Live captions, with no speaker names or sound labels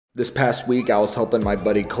This past week, I was helping my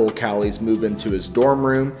buddy Cohl move into his dorm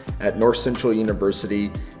room at North Central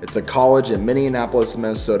University. It's a college in Minneapolis,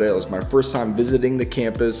 Minnesota. It was my first time visiting the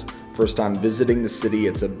campus, first time visiting the city.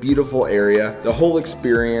 It's a beautiful area. The whole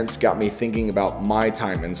experience got me thinking about my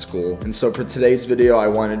time in school. And so for today's video, I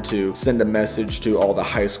wanted to send a message to all the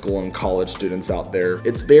high school and college students out there.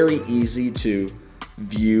 It's very easy to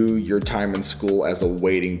view your time in school as a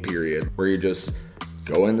waiting period where you're just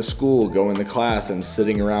going to school, going to class, and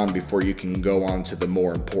sitting around before you can go on to the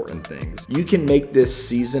more important things. You can make this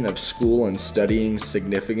season of school and studying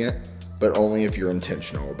significant, but only if you're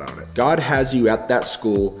intentional about it. God has you at that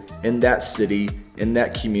school, in that city, in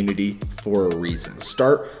that community for a reason.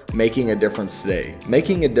 Start making a difference today.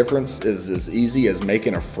 Making a difference is as easy as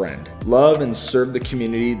making a friend. Love and serve the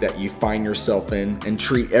community that you find yourself in, and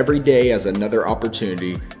treat every day as another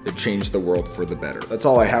opportunity to change the world for the better. That's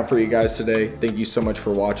all I have for you guys today. Thank you so much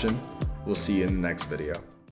for watching. We'll see you in the next video.